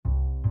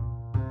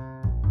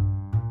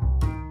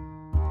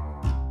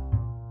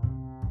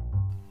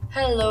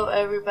Hello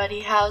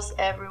everybody, how's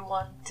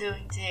everyone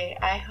doing today?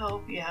 I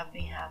hope you have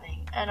been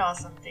having an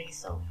awesome day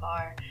so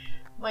far.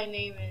 My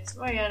name is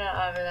Mariana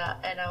Avila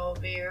and I will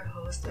be your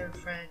host and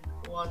friend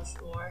once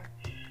more.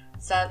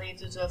 Sadly,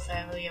 due to a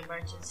family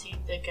emergency,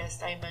 the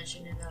guest I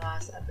mentioned in the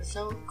last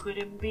episode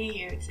couldn't be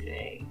here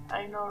today.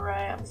 I know,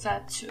 right? I'm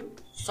sad too.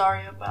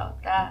 Sorry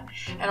about that.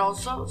 And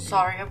also,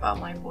 sorry about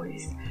my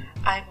voice.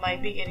 I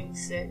might be getting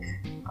sick.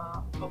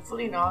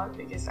 Hopefully not,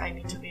 because I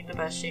need to be in the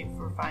best shape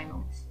for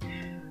finals.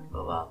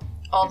 But well,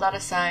 all that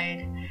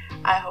aside,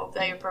 I hope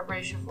that your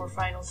preparation for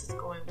finals is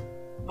going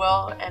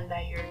well and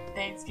that your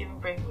Thanksgiving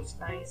break was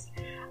nice.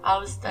 I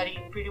was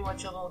studying pretty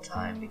much the whole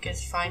time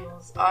because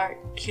finals are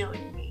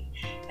killing me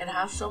and I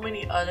have so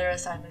many other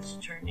assignments to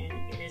turn in.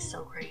 It is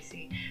so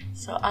crazy.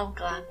 So I'm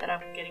glad that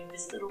I'm getting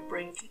this little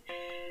break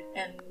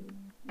and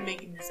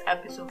making this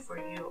episode for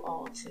you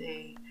all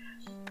today.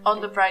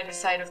 On the brighter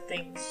side of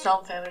things,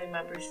 some family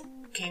members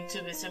came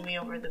to visit me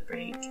over the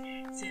break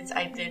since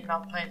I did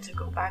not plan to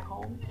go back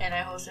home, and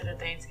I hosted a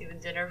Thanksgiving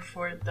dinner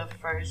for the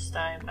first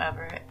time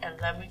ever. And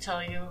let me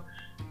tell you,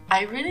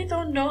 I really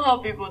don't know how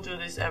people do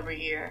this every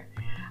year.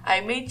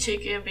 I made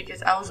chicken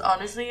because I was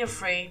honestly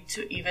afraid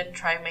to even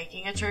try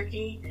making a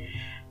turkey,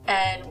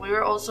 and we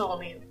were also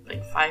only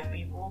like 5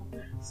 people,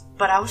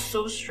 but I was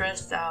so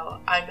stressed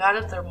out. I got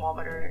a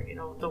thermometer,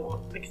 the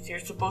one because you're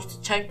supposed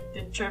to check the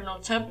internal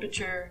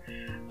temperature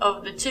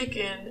of the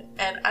chicken,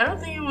 and I don't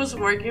think it was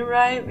working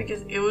right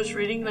because it was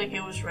reading like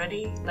it was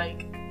ready,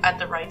 like at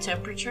the right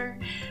temperature,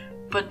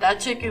 but that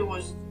chicken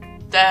was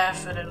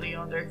definitely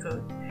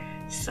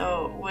undercooked.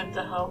 So with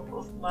the help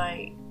of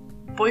my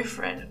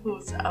boyfriend,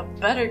 who's a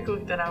better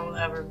cook than I will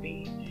ever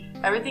be,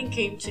 everything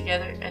came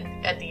together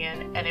and at the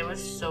end, and it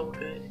was so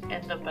good.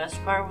 And the best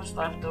part was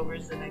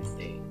leftovers the next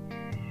day.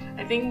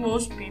 I think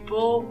most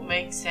people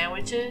make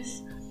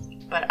sandwiches,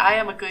 but I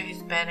am a good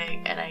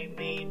Hispanic and I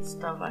made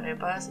stuffed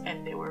arepas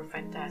and they were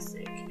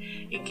fantastic.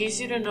 In case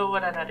you don't know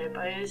what an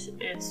arepa is,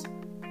 it's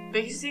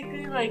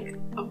basically like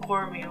a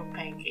cornmeal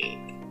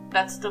pancake.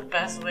 That's the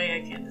best way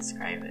I can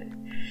describe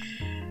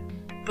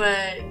it.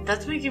 But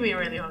that's making me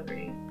really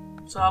hungry.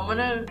 So I'm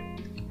gonna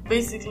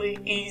basically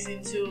ease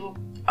into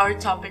our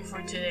topic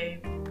for today,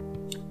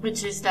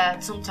 which is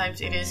that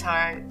sometimes it is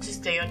hard to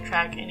stay on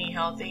track and eat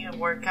healthy and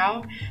work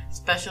out,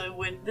 especially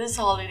with this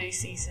holiday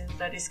season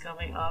that is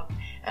coming up,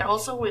 and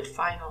also with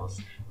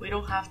finals. We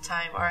don't have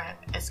time, our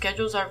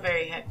schedules are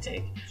very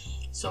hectic.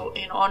 So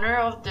in honor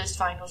of this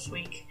finals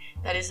week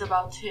that is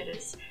about to hit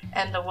us,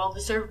 and the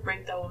well-deserved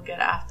break that we'll get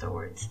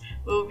afterwards,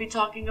 we will be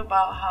talking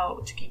about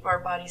how to keep our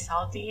bodies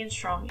healthy and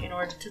strong in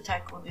order to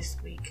tackle this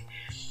week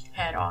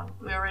head on.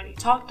 We already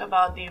talked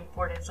about the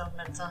importance of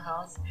mental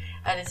health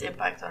and its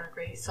impact on our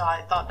grades, so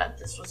I thought that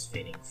this was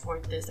fitting for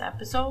this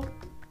episode.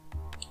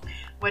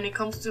 When it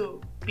comes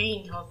to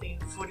being healthy,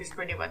 food is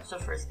pretty much the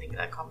first thing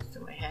that comes to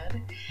my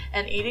head,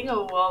 and eating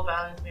a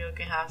well-balanced meal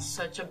can have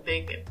such a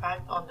big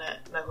impact on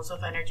the levels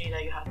of energy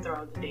that you have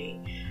throughout the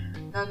day.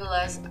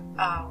 Nonetheless,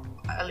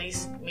 at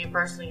least me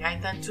personally, I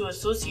tend to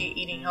associate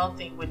eating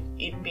healthy with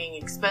it being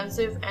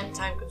expensive and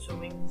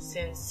time-consuming,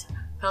 since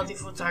healthy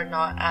foods are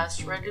not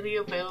as readily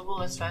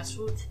available as fast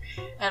foods,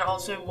 and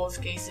also in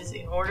most cases,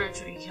 in order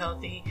to eat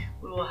healthy,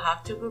 we will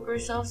have to cook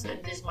ourselves,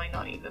 and this might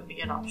not even be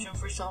an option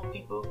for some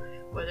people,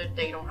 whether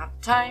they don't have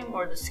time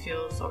or the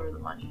skills or the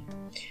money.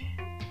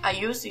 At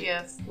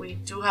UCF, we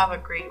do have a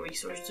great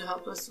resource to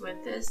help us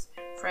with this.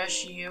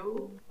 Fresh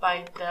U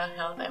by the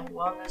Health and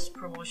Wellness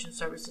Promotion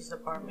Services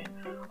Department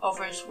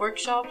offers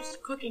workshops,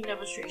 cooking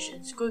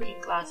demonstrations,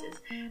 cooking classes,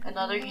 and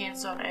other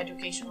hands-on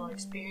educational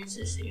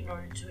experiences in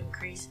order to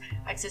increase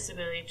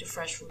accessibility to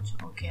fresh foods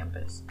on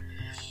campus.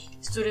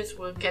 Students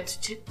will get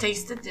to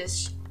taste the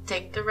dish,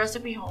 take the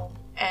recipe home,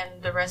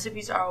 and the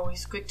recipes are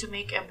always quick to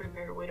make and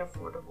prepare with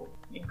affordable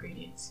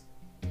ingredients.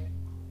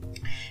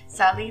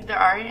 Sadly, there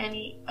aren't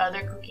any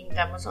other cooking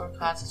demos or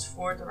classes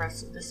for the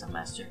rest of the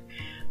semester,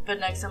 but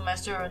next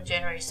semester on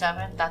January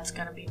 7th, that's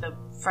going to be the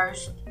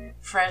first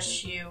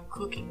Fresh U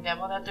cooking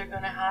demo that they're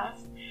going to have,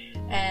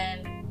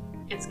 and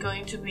it's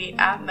going to be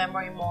at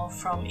Memory Mall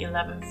from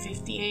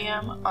 11:50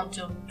 a.m.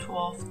 until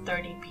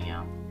 12:30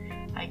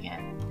 p.m.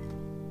 Again,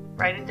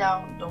 write it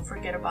down, don't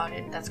forget about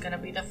it. That's going to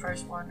be the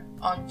first one.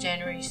 On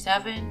January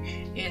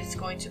 7th, it's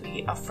going to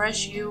be a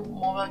Fresh U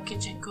mobile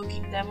kitchen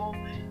cooking demo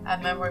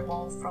at Memory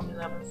Mall from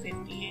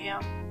 11:50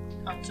 a.m.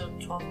 until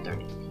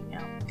 12:30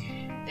 p.m.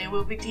 They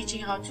will be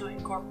teaching how to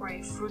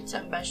incorporate fruits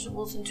and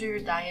vegetables into your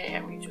diet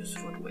and reduce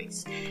food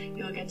waste.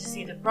 You will get to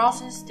see the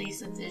process,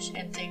 taste the dish,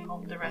 and take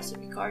home the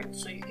recipe card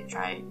so you can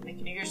try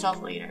making it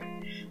yourself later.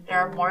 There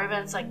are more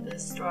events like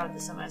this throughout the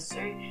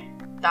semester.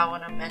 That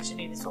one I'm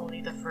mentioning is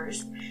only the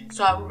first,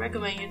 so I would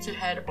recommend you to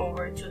head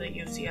over to the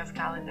UCF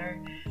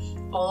calendar.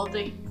 All of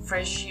the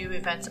Fresh U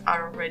events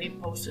are already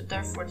posted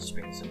there for the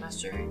spring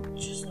semester.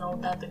 Just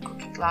note that the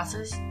cooking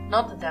classes,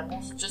 not the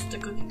demos, just the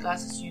cooking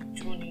classes, you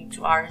do need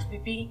to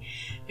RSVP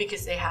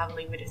because they have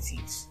limited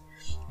seats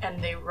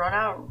and they run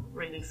out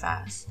really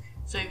fast.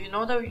 So if you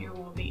know that you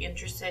will be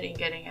interested in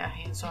getting a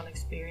hands-on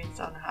experience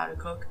on how to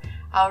cook,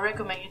 I would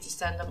recommend you to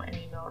send them an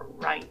email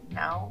right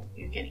now.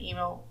 You can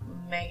email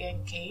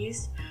Megan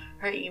Case.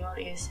 Her email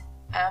is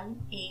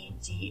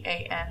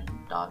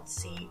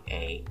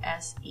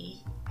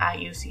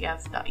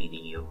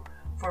megan.case@ucf.edu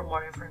for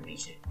more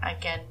information.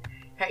 Again,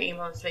 her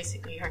email is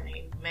basically her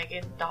name,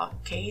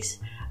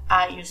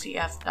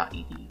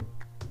 megan.case@ucf.edu.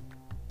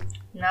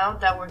 Now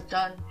that we're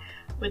done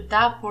with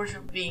that portion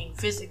of being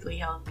physically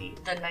healthy,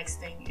 the next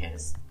thing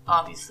is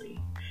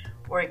obviously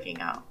working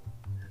out.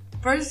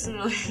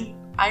 Personally,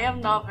 I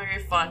am not very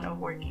fond of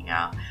working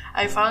out.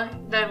 I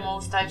find that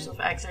most types of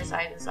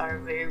exercises are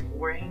very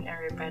boring and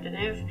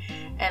repetitive,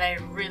 and I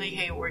really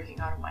hate working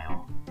out on my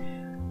own.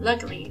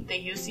 Luckily, the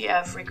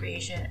UCF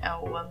Recreation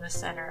and Wellness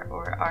Center,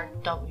 or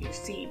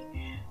RWC,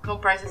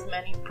 comprises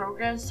many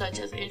programs such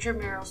as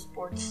intramural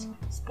sports,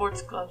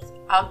 sports clubs,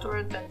 outdoor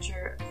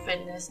adventure,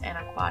 fitness, and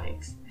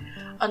aquatics.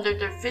 Under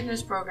their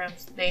fitness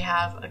programs, they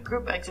have a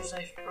group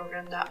exercise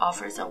program that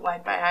offers a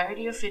wide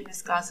variety of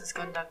fitness classes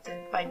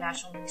conducted by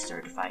nationally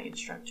certified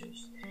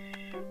instructors.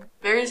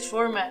 Various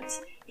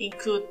formats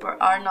include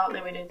but are not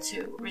limited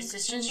to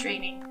resistance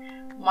training,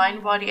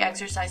 mind-body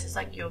exercises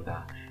like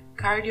yoga,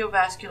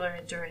 cardiovascular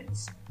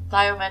endurance,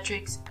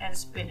 plyometrics, and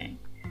spinning.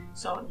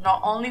 So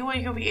not only will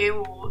you be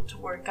able to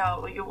work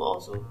out, but you will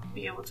also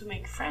be able to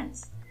make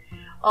friends.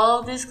 All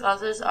of these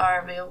classes are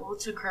available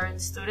to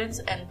current students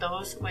and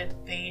those with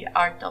paid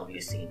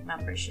RWC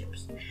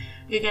memberships.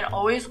 You can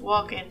always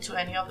walk into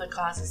any of the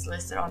classes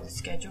listed on the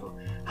schedule.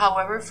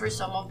 However, for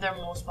some of their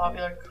most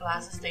popular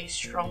classes, they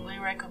strongly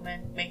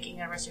recommend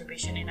making a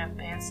reservation in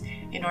advance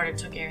in order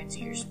to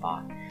guarantee your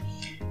spot.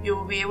 You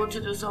will be able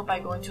to do so by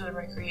going to the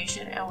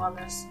Recreation and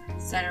Wellness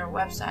Center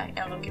website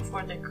and looking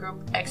for the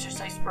group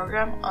exercise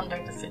program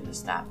under the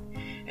fitness tab.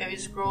 If you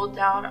scroll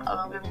down a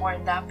little bit more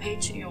in that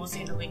page, you will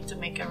see the link to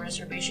make a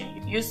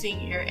reservation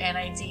using your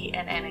NID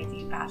and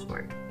NID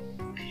password.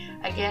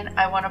 Again,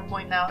 I want to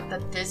point out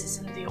that this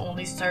isn't the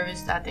only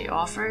service that they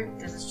offer.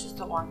 This is just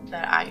the one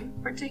that I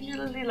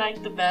particularly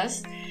like the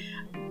best.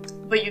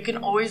 But you can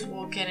always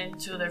walk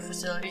into their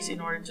facilities in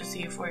order to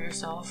see it for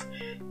yourself.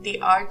 The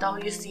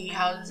RWC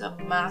houses a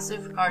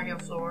massive cardio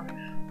floor,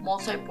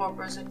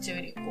 multi-purpose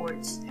activity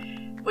courts,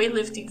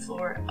 weightlifting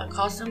floor, a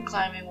custom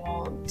climbing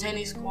wall,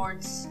 tennis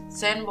courts,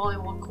 sand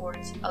volleyball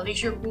courts, a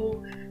leisure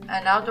pool,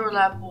 an outdoor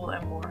lap pool,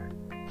 and more.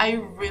 I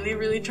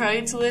really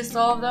tried to list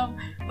all of them,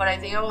 but I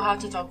think I will have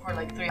to talk for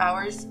like 3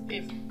 hours,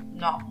 if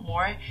not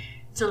more,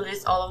 to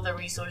list all of the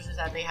resources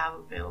that they have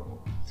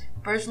available.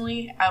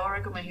 Personally, I would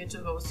recommend you to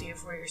go see it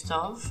for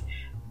yourself,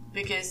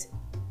 because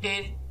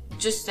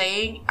just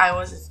saying I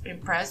was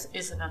impressed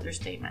is an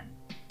understatement.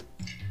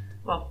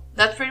 Well,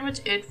 that's pretty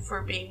much it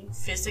for being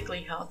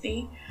physically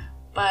healthy,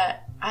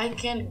 but I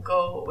can't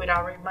go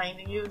without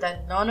reminding you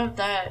that none of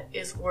that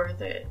is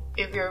worth it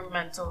if your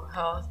mental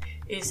health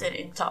isn't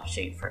in top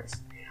shape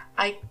first.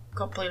 I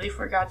completely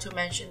forgot to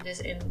mention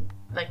this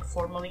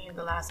formally in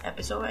the last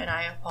episode, and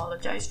I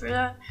apologize for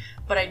that,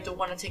 but I do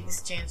want to take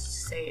this chance to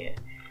say it.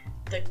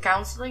 The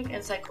Counseling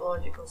and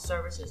Psychological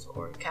Services,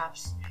 or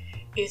CAPS,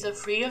 is a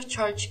free of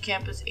charge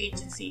campus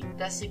agency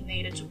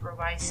designated to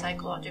provide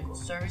psychological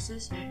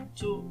services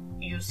to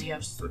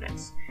UCF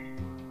students.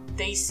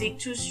 They seek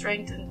to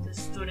strengthen the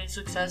student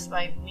success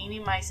by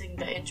minimizing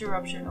the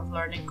interruption of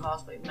learning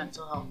caused by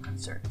mental health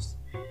concerns.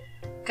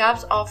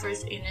 CAPS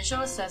offers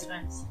initial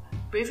assessments,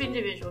 brief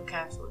individual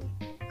counseling,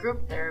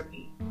 group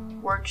therapy,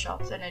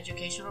 workshops, and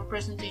educational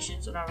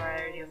presentations on a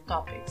variety of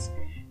topics,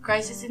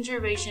 crisis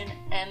intervention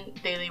and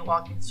daily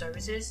walk-in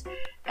services,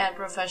 and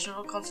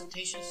professional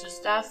consultations to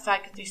staff,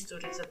 faculty,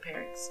 students, and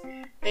parents.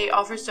 They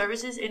offer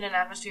services in an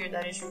atmosphere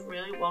that is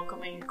really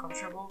welcoming and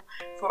comfortable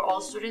for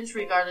all students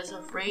regardless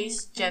of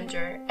race,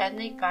 gender,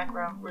 ethnic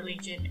background,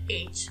 religion,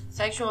 age,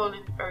 sexual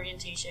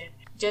orientation,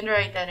 gender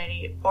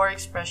identity or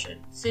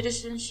expression,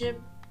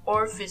 citizenship,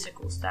 or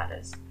physical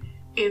status.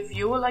 If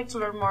you would like to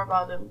learn more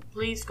about them,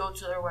 please go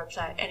to their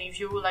website, and if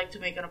you would like to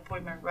make an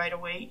appointment right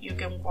away, you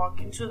can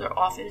walk into their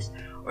office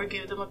or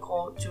give them a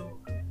call to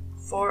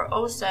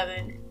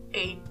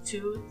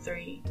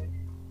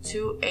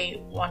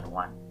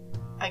 407-823-2811.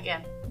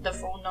 Again, the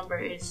phone number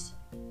is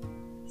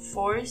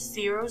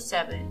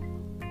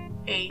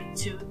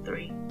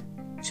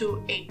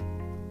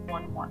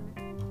 407-823-2811.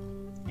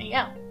 And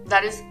yeah,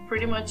 that is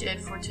pretty much it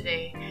for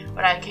today,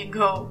 but I can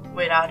go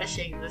without a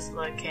shameless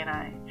plug, can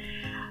I?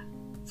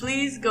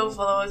 Please go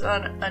follow us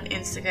on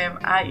Instagram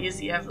at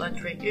UCF Lunch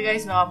Break. You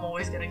guys know I'm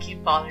always going to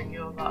keep bothering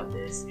you about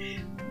this.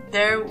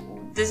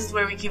 This is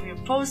where we keep you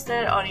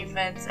posted on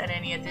events and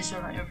any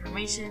additional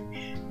information.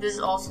 This is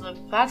also the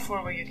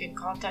platform where you can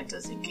contact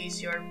us in case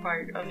you're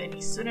part of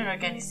any student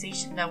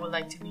organization that would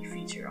like to be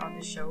featured on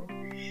the show.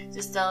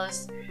 Just tell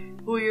us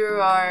who you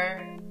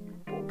are,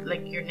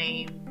 like your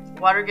name,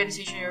 what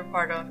organization you're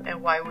part of,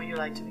 and why would you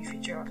like to be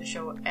featured on the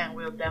show, and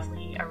we'll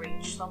definitely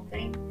arrange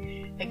something.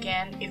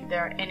 Again, if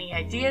there are any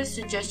ideas,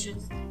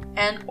 suggestions,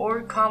 and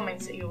or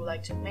comments that you would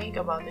like to make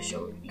about the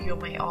show, you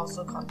may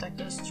also contact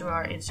us through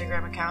our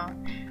Instagram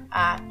account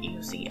at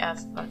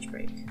UCF Lunch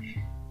Break.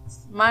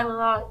 Smile a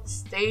lot,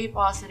 stay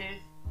positive,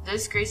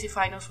 this crazy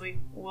finals week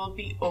will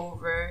be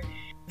over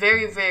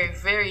very, very,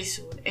 very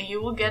soon, and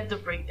you will get the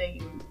break that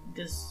you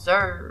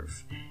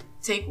deserve.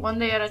 Take one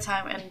day at a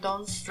time and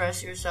don't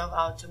stress yourself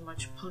out too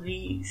much,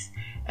 please.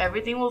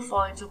 Everything will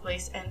fall into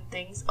place and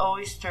things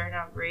always turn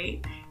out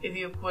great if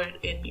you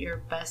put in your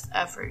best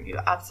effort. You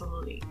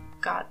absolutely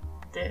got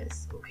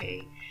this,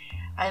 okay?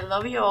 I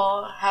love you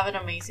all. Have an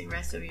amazing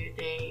rest of your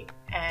day,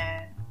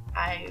 and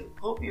I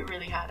hope you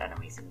really had an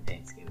amazing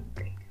Thanksgiving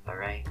break.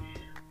 Alright?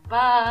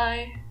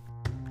 Bye!